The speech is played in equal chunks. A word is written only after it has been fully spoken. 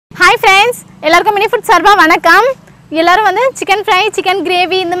friends, எல்லாருக்கும் mini food சார்பா வணக்கம். எல்லாரும் வந்து சிக்கன் ஃப்ரை, சிக்கன்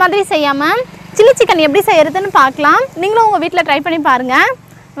கிரேவி இந்த மாதிரி செய்யாம சில்லி சிக்கன் எப்படி செய்யறதுன்னு பார்க்கலாம். நீங்களும் உங்க வீட்ல ட்ரை பண்ணி பாருங்க.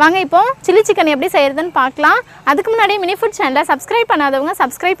 வாங்க இப்போ சில்லி சிக்கன் எப்படி செய்யறதுன்னு பார்க்கலாம். அதுக்கு முன்னாடி மினி ஃபுட் சேனலை சப்ஸ்கிரைப் பண்ணாதவங்க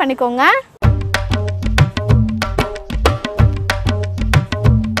சப்ஸ்கிரைப் பண்ணிக்கோங்க.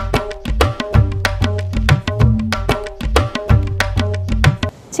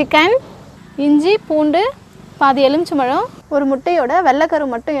 சிக்கன், இஞ்சி, பூண்டு, பாதி எலுமிச்சம்பழம், ஒரு முட்டையோட வெள்ளைக்கரு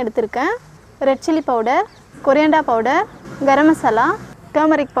மட்டும் எடுத்திருக்கேன். Red chilli powder, coriander powder, garam masala,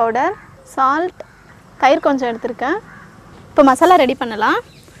 turmeric powder, salt, தயிர் கொஞ்சம் எடுத்திருக்கேன். இப்போ மசாலா ரெடி பண்ணலாம்.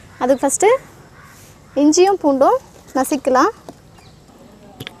 அதுக்கு ஃபஸ்ட்டு இஞ்சியும் பூண்டும் நசிக்கலாம்.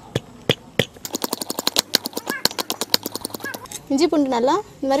 இஞ்சி பூண்டு நல்லா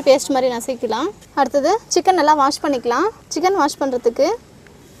இந்த மாதிரி பேஸ்ட் மாதிரி நசிக்கலாம். அடுத்தது சிக்கன் நல்லா வாஷ் பண்ணிக்கலாம். சிக்கன் வாஷ் பண்ணுறதுக்கு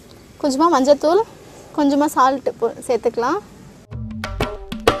கொஞ்சமாக மஞ்சத்தூள், கொஞ்சமாக சால்ட் சேர்த்துக்கலாம்.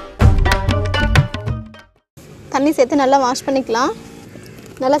 தண்ணி சேர்த்து நல்லா வாஷ் பண்ணிக்கலாம்.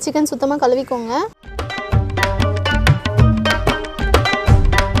 நல்லா சிக்கன் சுத்தமாக கழுவிக்கோங்க.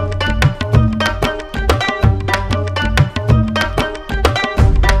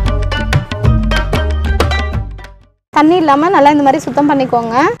 தண்ணி இல்லாமல் நல்லா இந்த மாதிரி சுத்தம்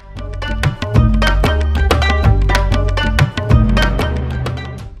பண்ணிக்கோங்க.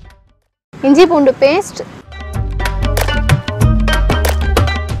 இஞ்சி பூண்டு பேஸ்ட்,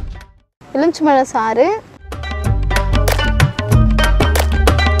 எலுமிச்சம்பழ சாறு,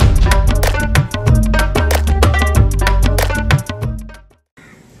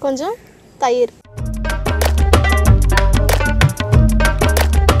 கொஞ்சம் தயிர்,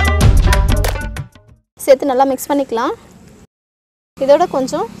 சேர்த்து நல்லா மிக்ஸ் பண்ணிக்கலாம். இதோட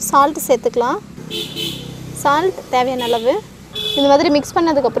கொஞ்சம் சால்ட் சேர்த்துக்கலாம். சால்ட் தேவையான அளவு. இந்த மாதிரி மிக்ஸ்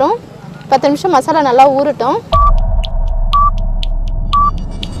பண்ணதுக்கப்புறம் 10 நிமிஷம் மசாலா நல்லா ஊறட்டும்.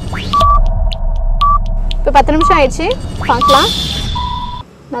 இப்போ 10 நிமிஷம் ஆயிடுச்சு, பார்க்கலாம்.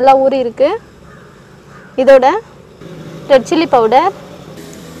 நல்லா ஊறி இருக்கு. இதோட red chilli powder,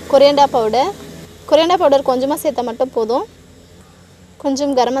 coriander powder கொஞ்சமாக சேர்த்தா மட்டும் போதும்.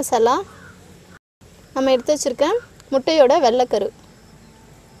 கொஞ்சம் கரம் மசாலா, நம்ம எடுத்து வச்சுருக்க முட்டையோட வெள்ளைக்கரு,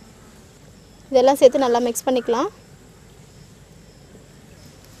 இதெல்லாம் சேர்த்து நல்லா மிக்ஸ் பண்ணிக்கலாம்.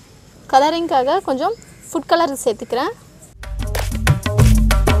 கலரிங்காக கொஞ்சம் ஃபுட் கலர் சேர்த்துக்கிறேன்.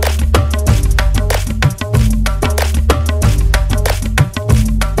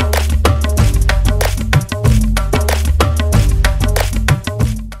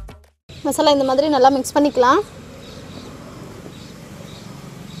 மசாலா இந்த மாதிரி நல்லா மிக்ஸ் பண்ணிக்கலாம்.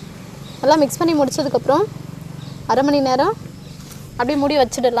 நல்லா மிக்ஸ் பண்ணி முடிச்சதுக்கப்புறம் அரை மணி நேரம் அப்படியே மூடி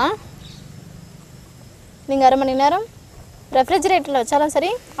வச்சிடலாம். நீங்கள் அரை மணி நேரம் ரெஃப்ரிஜிரேட்டரில் வச்சாலும் சரி,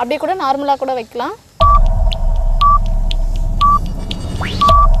 அப்படியே கூட நார்மலாக கூட வைக்கலாம்.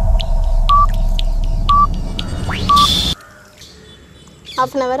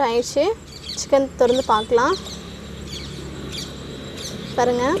 ½ அன் ஹவர் ஆயிடுச்சு. சிக்கன் திறந்து பார்க்கலாம்.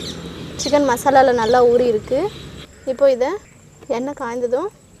 பாருங்கள், சிக்கன் மசாலாவில் நல்லா ஊறி இருக்குது. இப்போ இதை எண்ணெய்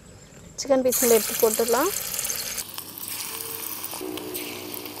காய்ந்ததும் சிக்கன் பீஸில் எடுத்து போட்டுடலாம்.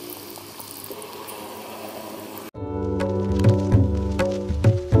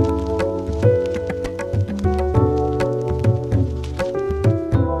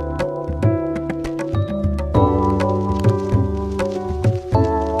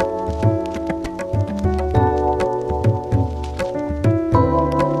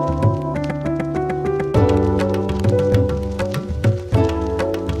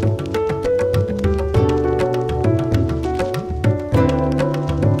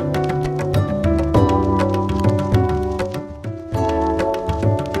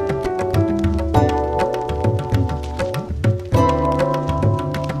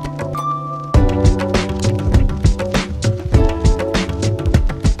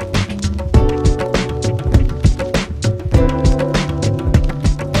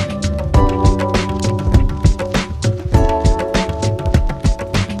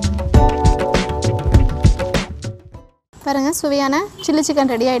 பாருங்கள், சுவையான சில்லி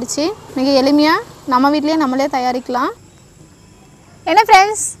சிக்கன் ரெடி ஆகிடுச்சு. மிக எளிமையாக நம்ம வீட்லேயே நம்மளே தயாரிக்கலாம். என்ன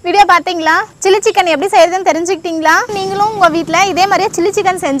ஃப்ரெண்ட்ஸ், வீடியோ பார்த்தீங்களா? சில்லி சிக்கன் எப்படி செய்யறதுன்னு தெரிஞ்சுக்கிட்டீங்களா? நீங்களும் உங்கள் வீட்டில் இதே மாதிரியே சில்லி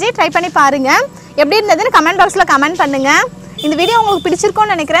சிக்கன் செஞ்சு ட்ரை பண்ணி பாருங்கள். எப்படி இருந்ததுன்னு கமெண்ட் பாக்ஸில் கமெண்ட் பண்ணுங்கள். இந்த வீடியோ உங்களுக்கு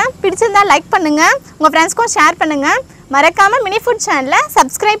பிடிச்சிருக்கோன்னு நினைக்கிறேன். பிடிச்சிருந்தா லைக் பண்ணுங்கள், உங்கள் ஃப்ரெண்ட்ஸ்க்கும் ஷேர் பண்ணுங்கள். மறக்காமல் மினி ஃபுட் சேனலை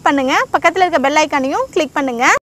சப்ஸ்கிரைப் பண்ணுங்கள். பக்கத்தில் இருக்க பெல் ஐக்கானையும் கிளிக் பண்ணுங்கள்.